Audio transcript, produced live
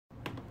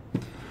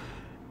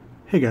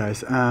Hey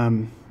guys,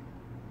 I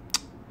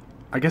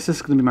guess this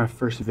is going to be my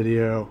first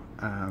video.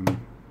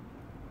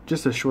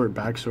 Just a short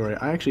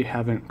backstory. I actually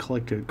haven't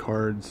collected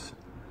cards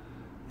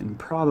in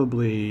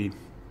probably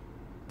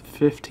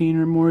 15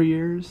 or more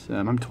years.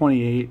 I'm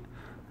 28.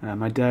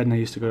 My dad and I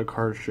used to go to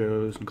card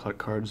shows and collect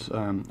cards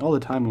all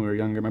the time when we were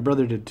younger. My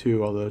brother did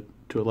too, although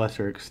to a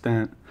lesser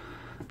extent.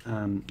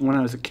 When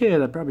I was a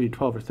kid, I'd probably be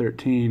 12 or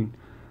 13,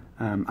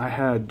 I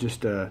had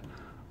just a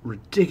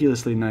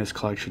ridiculously nice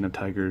collection of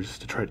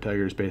Detroit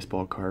Tigers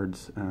baseball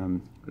cards.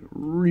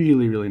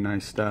 Really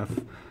nice stuff.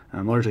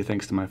 Largely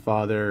thanks to my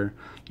father.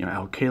 You know,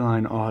 Al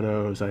Kaline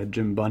autos. I had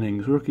Jim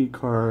Bunning's rookie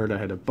card. I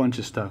had a bunch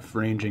of stuff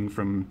ranging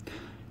from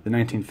the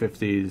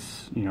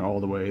 1950s, you know, all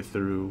the way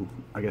through,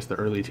 I guess, the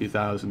early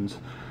 2000s.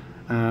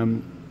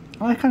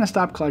 I kind of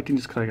stopped collecting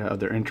just because I got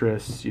other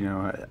interests. You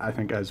know, I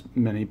think as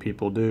many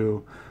people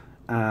do.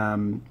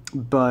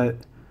 But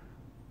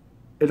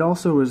it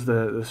also was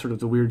the sort of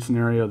the weird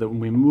scenario that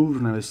when we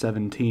moved when I was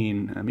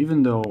 17,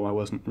 even though I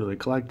wasn't really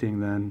collecting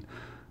then,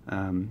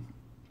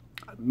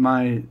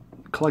 my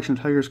collection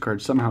of Tigers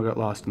cards somehow got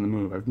lost in the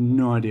move. I have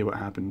no idea what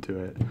happened to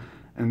it,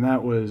 and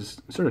that was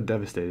sort of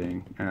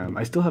devastating.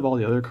 I still have all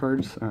the other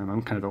cards.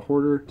 I'm kind of a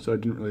hoarder, so I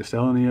didn't really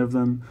sell any of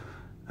them.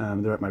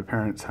 They're at my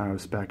parents'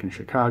 house back in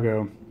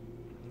Chicago.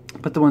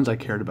 But the ones I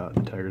cared about,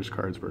 the Tigers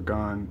cards, were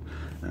gone.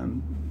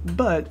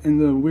 But in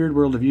the weird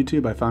world of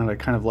YouTube, I found I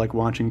kind of like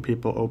watching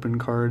people open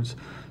cards,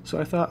 so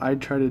I thought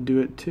I'd try to do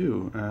it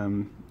too.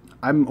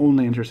 I'm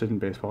only interested in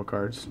baseball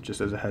cards,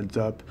 just as a heads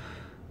up.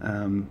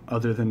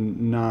 Other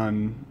than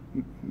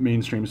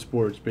non-mainstream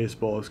sports,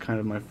 baseball is kind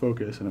of my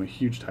focus, and I'm a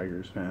huge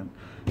Tigers fan.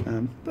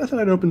 But I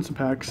thought I'd open some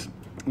packs.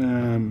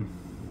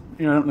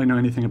 You know, I don't really know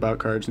anything about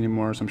cards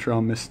anymore, so I'm sure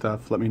I'll miss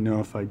stuff. Let me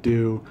know if I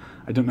do.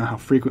 I don't know how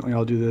frequently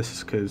I'll do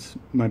this because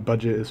my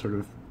budget is sort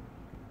of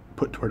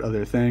put toward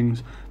other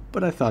things,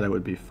 but I thought it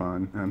would be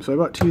fun. So I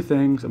bought two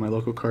things at my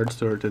local card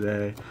store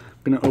today.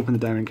 I'm going to open the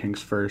Diamond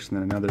Kings first, and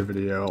then another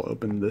video I'll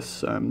open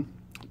this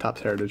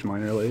Topps Heritage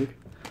Minor League.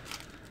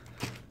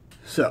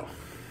 So,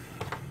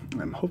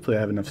 hopefully I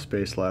have enough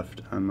space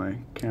left on my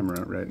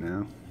camera right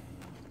now.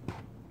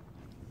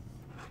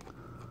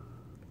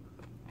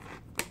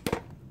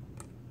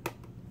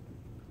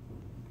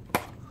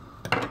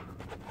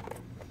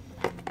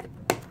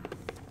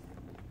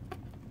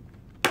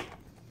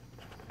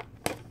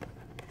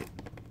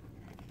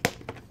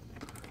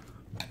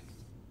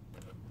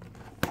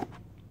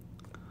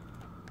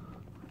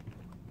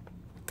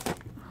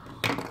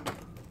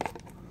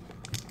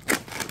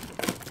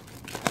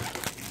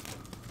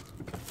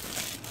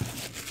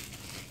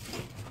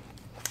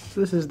 So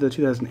this is the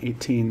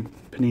 2018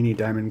 Panini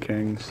Diamond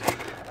Kings.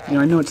 You know,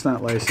 I know it's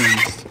not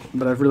licensed,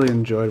 but I've really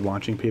enjoyed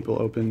watching people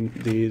open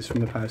these from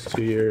the past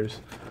 2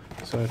 years,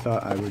 so I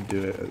thought I would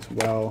do it as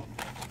well.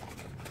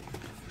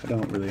 I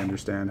don't really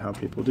understand how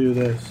people do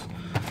this,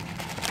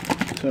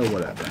 so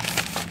whatever.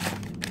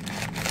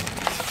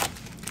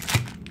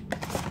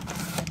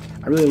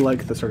 I really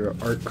like the sort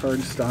of art card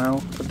style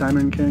of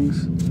Diamond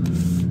Kings.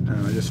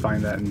 I just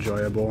find that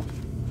enjoyable.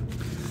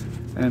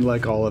 And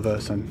like all of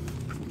us, I'm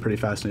pretty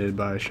fascinated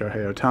by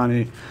Shohei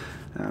Ohtani,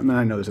 and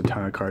I know there's a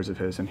ton of cards of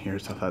his in here,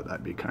 so I thought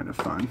that'd be kind of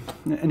fun.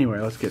 Anyway,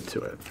 let's get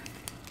to it.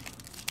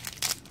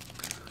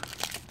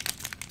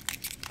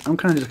 I'm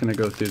kind of just going to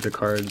go through the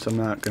cards. I'm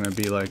not going to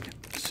be like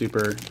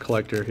super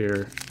collector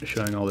here,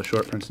 showing all the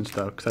short prints and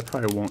stuff, because I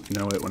probably won't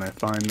know it when I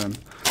find them.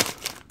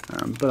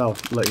 But I'll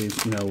let you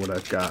know what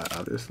I've got,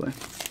 obviously.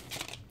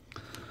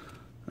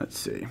 Let's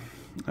see.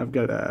 I've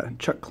got a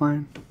Chuck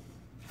Klein,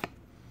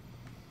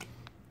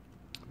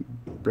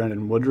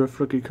 Brandon Woodruff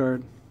rookie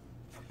card,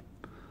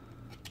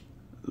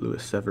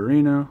 Luis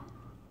Severino,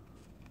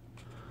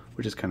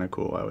 which is kind of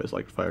cool. I always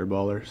liked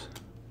fireballers.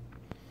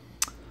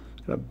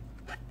 Got a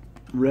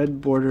red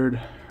bordered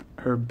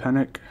Herb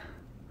Pennock,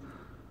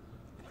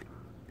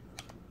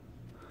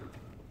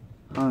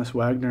 Honus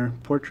Wagner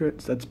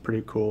portraits. That's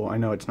pretty cool. I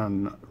know it's not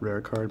a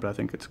rare card, but I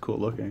think it's cool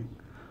looking.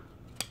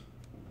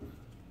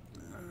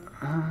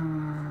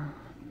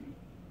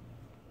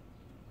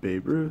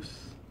 Babe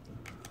Ruth,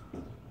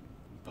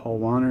 Paul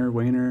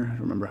Wainer, I don't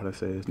remember how to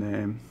say his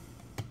name,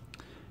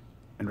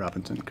 and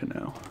Robinson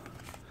Cano.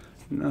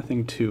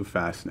 Nothing too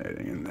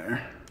fascinating in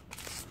there.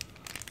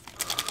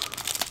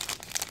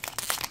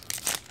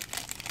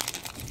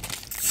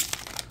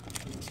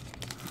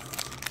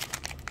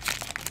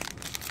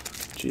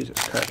 Jesus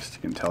Christ,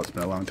 you can tell it's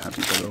been a long time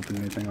since I've opened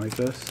anything like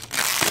this.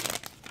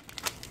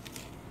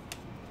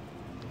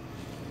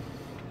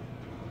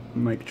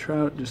 Mike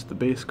Trout, just the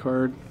base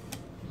card.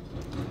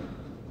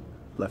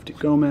 Lefty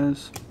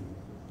Gomez.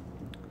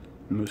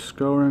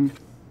 Muscorin,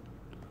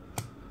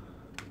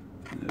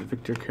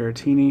 Victor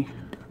Caratini,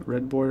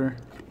 red border,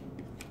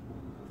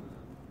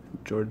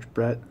 George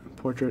Brett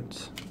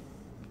portraits,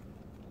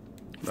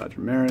 Roger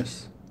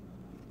Maris,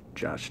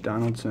 Josh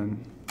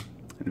Donaldson,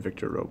 and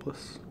Victor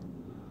Robles.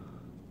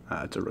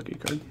 It's a rookie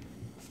card.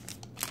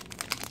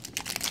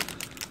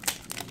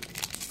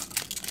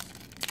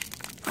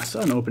 I saw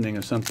an opening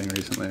of something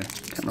recently. I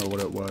can't remember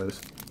what it was.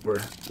 where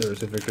there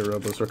was a Victor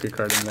Robles rookie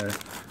card in there,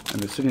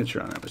 and the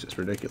signature on it was just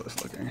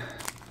ridiculous looking.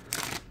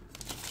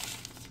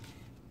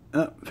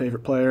 Oh,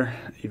 favorite player,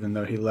 even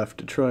though he left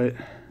Detroit,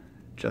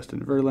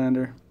 Justin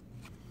Verlander.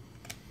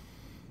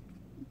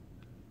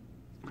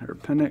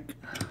 Herb Pennick.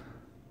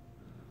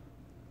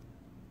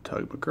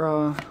 Tug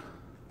McGraw.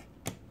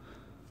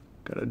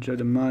 Got a Joe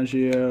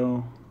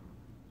DiMaggio.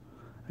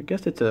 I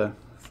guess it's a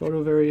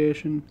photo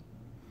variation.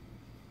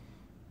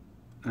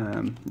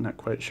 Not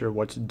quite sure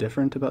what's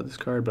different about this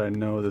card, but I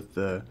know that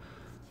the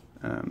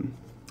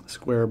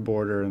square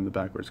border and the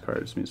backwards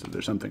cards means that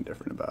there's something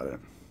different about it.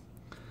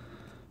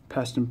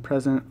 Past and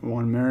present,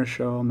 Juan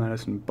Marichal,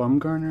 Madison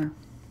Bumgarner.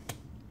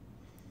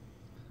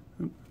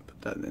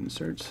 Put that in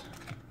inserts.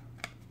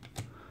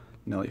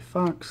 Nellie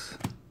Fox,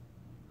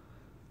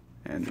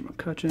 Andrew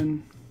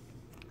McCutchen,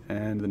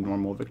 and the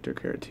normal Victor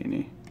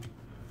Caratini.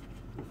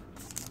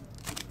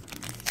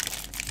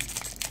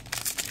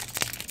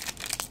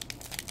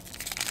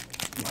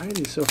 Why are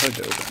these so hard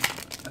to open?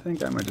 I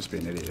think I might just be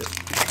an idiot.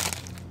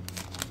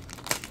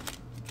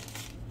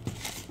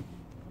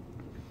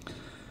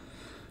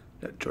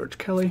 Got George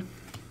Kelly,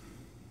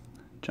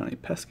 Johnny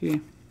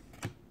Pesky,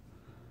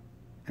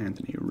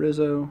 Anthony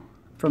Rizzo,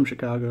 from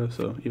Chicago,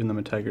 so even though I'm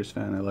a Tigers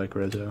fan, I like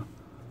Rizzo.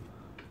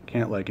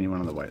 Can't like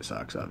anyone on the White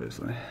Sox,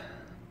 obviously.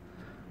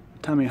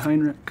 Tommy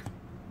Heinrich,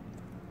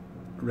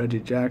 Reggie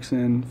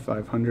Jackson,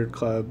 500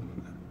 Club.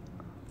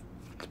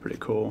 It's pretty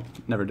cool.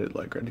 Never did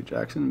like Reggie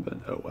Jackson, but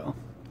oh well.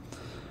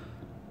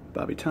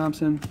 Bobby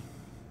Thompson,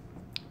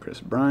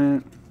 Chris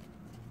Bryant,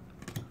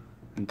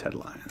 and Ted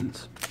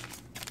Lyons.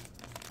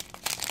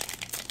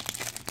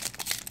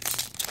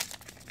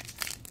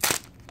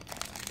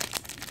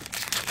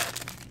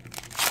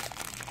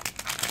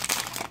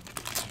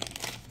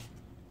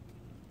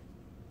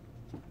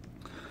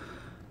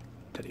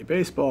 Teddy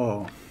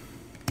Baseball,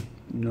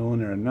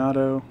 Nolan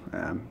Arenado.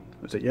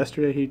 Was it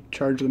yesterday he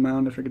charged the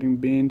mound after getting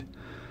beaned?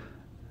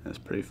 That's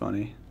pretty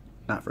funny.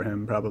 Not for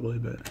him, probably,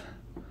 but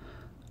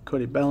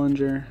Cody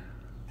Bellinger.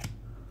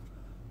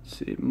 Let's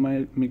see,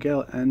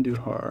 Miguel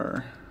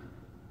Andujar.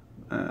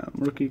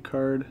 Rookie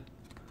card.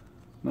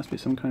 Must be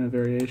some kind of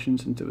variation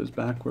since it was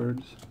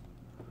backwards.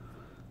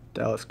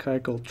 Dallas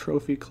Keuchel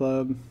Trophy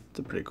Club. It's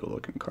a pretty cool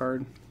looking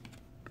card.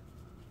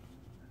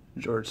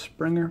 George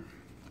Springer.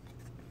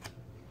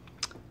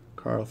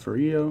 Carl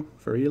Furillo,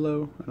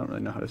 I don't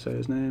really know how to say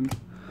his name,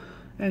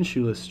 and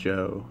Shoeless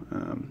Joe.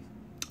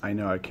 I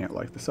know I can't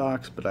like the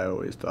Sox, but I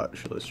always thought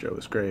Shoeless Joe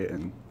was great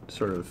and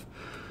sort of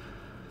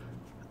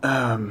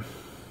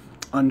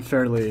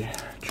unfairly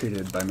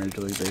treated by Major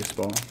League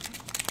Baseball.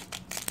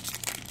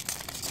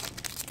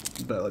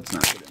 But let's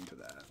not get into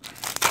that.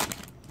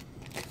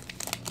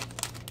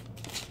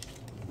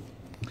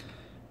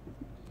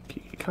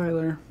 Kiki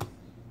Kyler,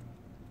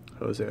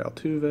 Jose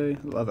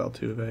Altuve, love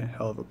Altuve,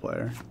 hell of a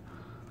player.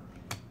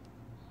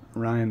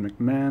 Ryan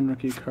McMahon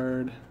rookie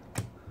card,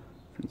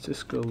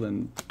 Francisco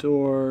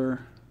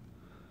Lindor,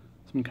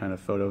 some kind of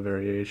photo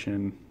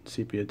variation,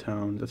 sepia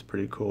tones, that's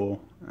pretty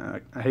cool.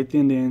 I hate the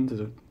Indians as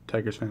a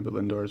Tigers fan, but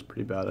Lindor is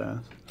pretty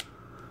badass.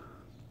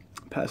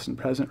 Past and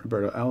present,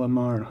 Roberto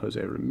Alomar and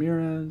Jose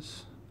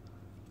Ramirez.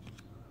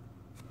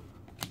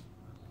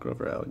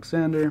 Grover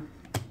Alexander,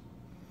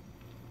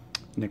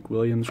 Nick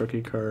Williams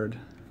rookie card,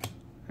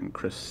 and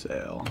Chris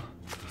Sale.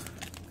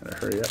 Gotta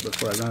hurry up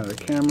before I run out of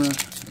the camera.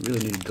 I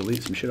really need to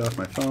delete some shit off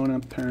my phone,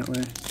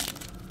 apparently.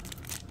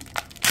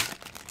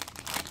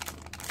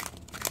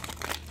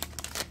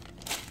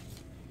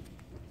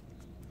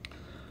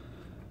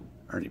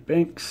 Ernie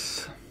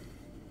Banks.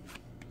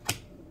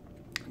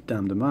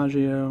 Dom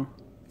DiMaggio.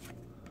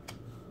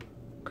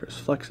 Chris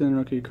Flexen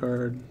rookie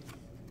card.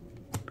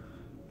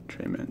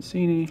 Trey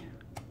Mancini.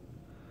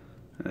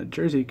 And a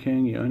Jersey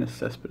King, Yoenis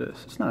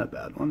Cespedes. It's not a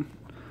bad one.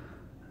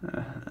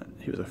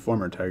 He was a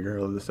former Tiger,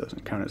 although this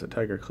doesn't count as a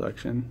Tiger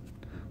collection.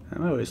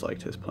 I always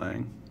liked his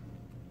playing.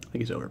 I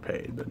think he's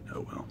overpaid, but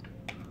oh well.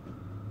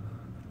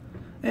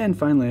 And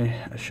finally,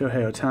 a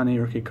Shohei Ohtani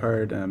rookie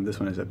card. This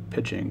one is a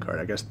pitching card.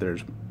 I guess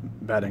there's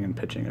batting and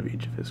pitching of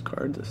each of his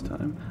cards this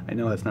time. I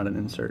know that's not an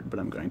insert, but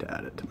I'm going to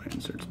add it to my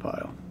inserts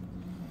pile.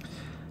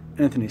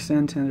 Anthony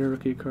Santander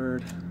rookie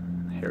card.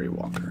 Harry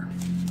Walker.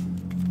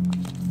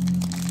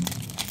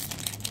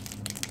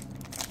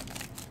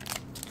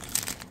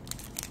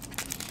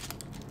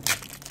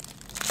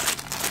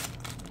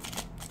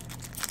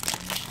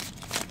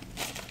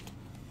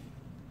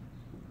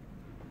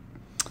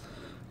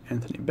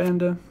 Anthony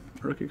Banda,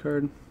 rookie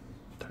card.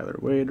 Tyler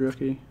Wade,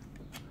 rookie.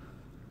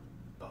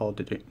 Paul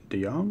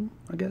DeJong,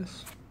 I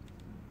guess.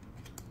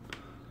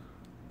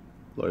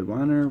 Lloyd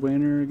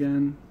Wainer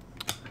again.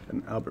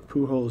 And Albert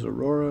Pujols,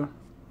 Aurora.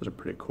 Those are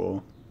pretty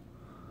cool.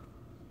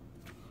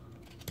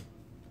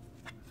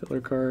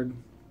 Filler card.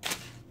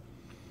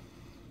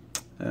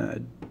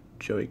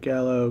 Joey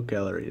Gallo,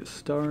 Gallery of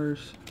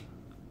Stars.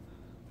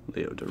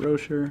 Leo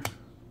DeRocher.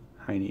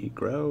 Heine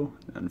Groh,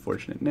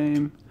 unfortunate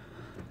name.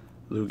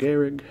 Lou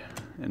Gehrig,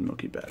 and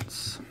Mookie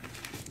Betts.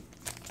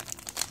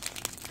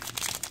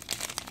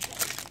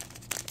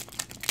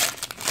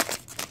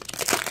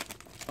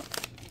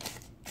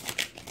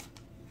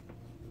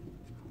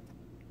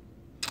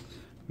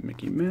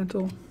 Mickey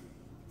Mantle,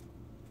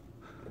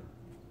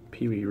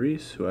 Pee Wee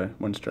Reese, who I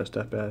once dressed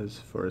up as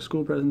for a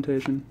school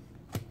presentation,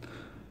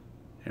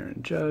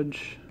 Aaron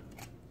Judge,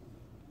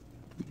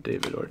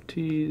 David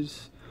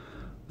Ortiz,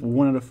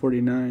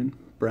 1/49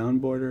 brown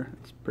border.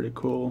 It's pretty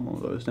cool,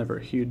 although I was never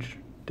a huge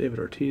David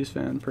Ortiz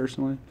fan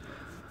personally.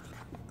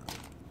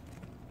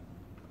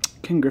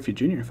 Ken Griffey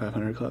Jr.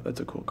 500 Club,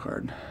 that's a cool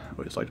card.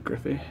 Always liked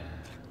Griffey.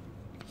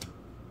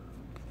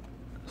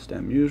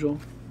 Stan Musial,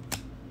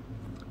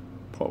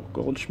 Paul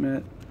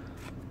Goldschmidt,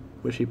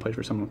 wish he played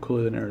for someone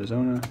cooler than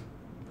Arizona,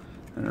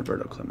 and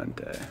Roberto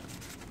Clemente.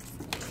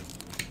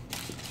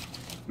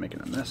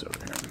 Making a mess over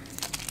here.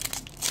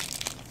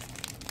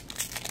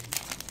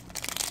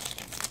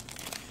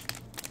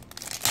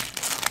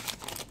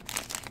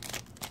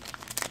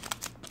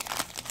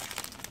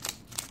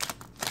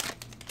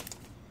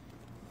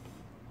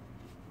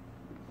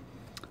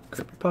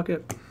 Kirby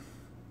Puckett,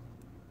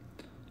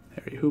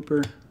 Harry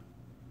Hooper,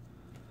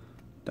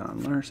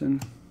 Don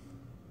Larson,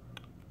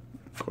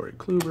 Corey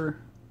Kluber,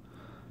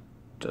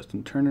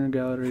 Justin Turner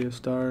Gallery of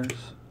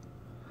Stars,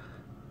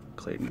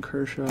 Clayton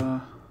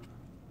Kershaw,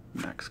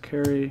 Max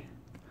Carey,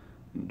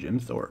 and Jim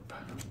Thorpe.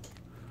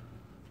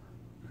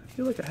 I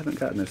feel like I haven't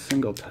gotten a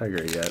single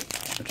Tiger yet,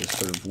 which is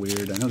sort of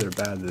weird. I know they're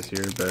bad this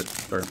year, but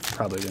they're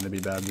probably going to be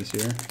bad this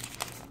year.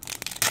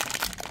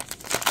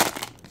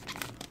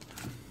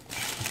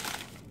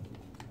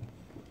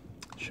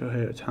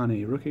 Shohei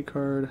Ohtani rookie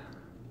card.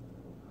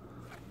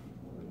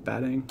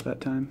 Batting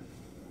that time.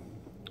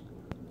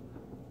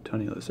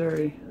 Tony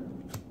Lazzeri.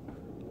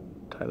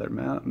 Tyler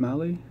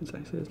Mahle, is that how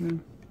you say his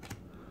name?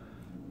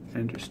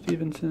 Andrew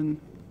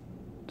Stevenson.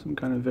 Some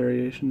kind of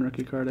variation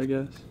rookie card, I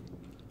guess.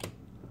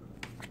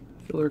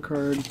 Filler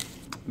card.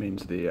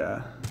 Means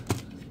the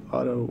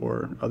auto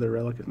or other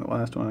relic in the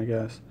last one, I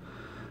guess.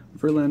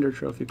 Verlander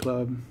Trophy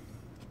Club.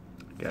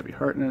 Gabby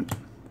Hartnett.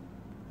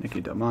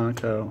 Nicky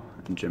Delmonico.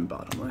 And Jim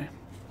Bottomley.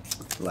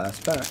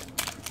 Last pack.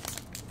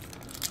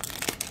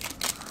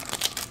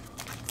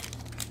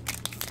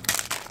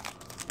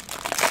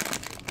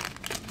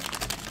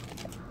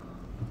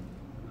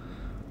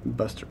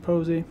 Buster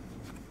Posey,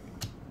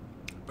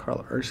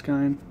 Carl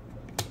Erskine,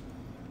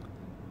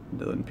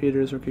 Dylan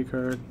Peters rookie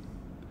card,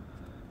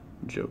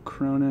 Joe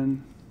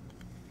Cronin,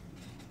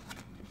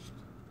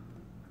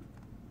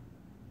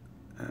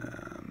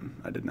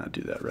 I did not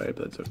do that right,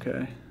 but that's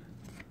okay.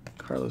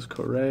 Carlos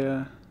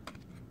Correa,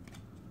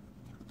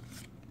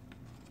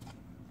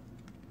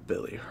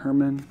 Billy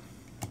Herman,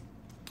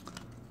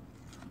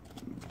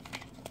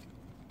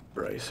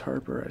 Bryce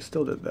Harper. I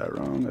still did that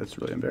wrong. That's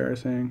really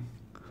embarrassing.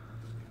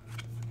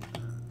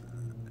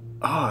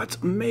 Oh, it's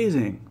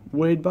amazing.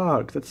 Wade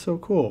Boggs. That's so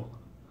cool.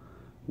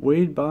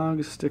 Wade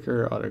Boggs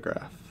sticker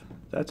autograph.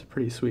 That's a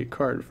pretty sweet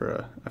card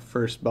for a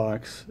first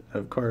box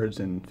of cards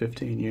in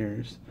 15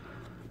 years.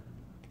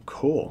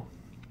 Cool.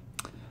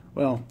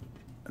 Well,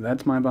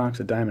 that's my box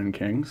of Diamond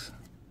Kings.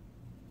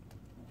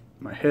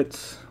 My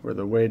hits were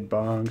the Wade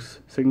Boggs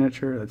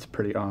signature. That's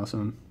pretty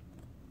awesome.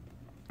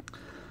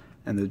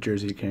 And the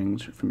Jersey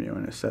Kings from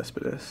Yoenis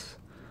Cespedes.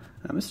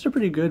 This is a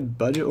pretty good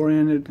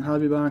budget-oriented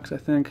hobby box, I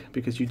think,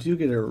 because you do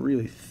get a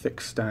really thick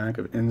stack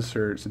of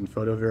inserts and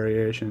photo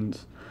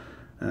variations.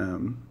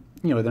 You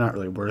know, they're not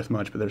really worth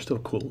much, but they're still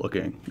cool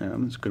looking.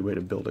 It's a good way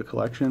to build a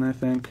collection, I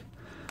think.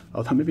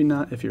 Although maybe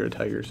not if you're a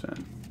Tigers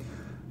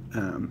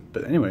fan.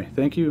 But anyway,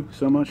 thank you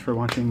so much for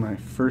watching my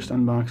first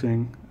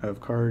unboxing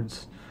of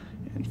cards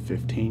in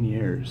 15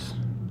 years.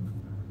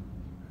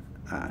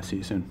 See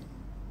you soon.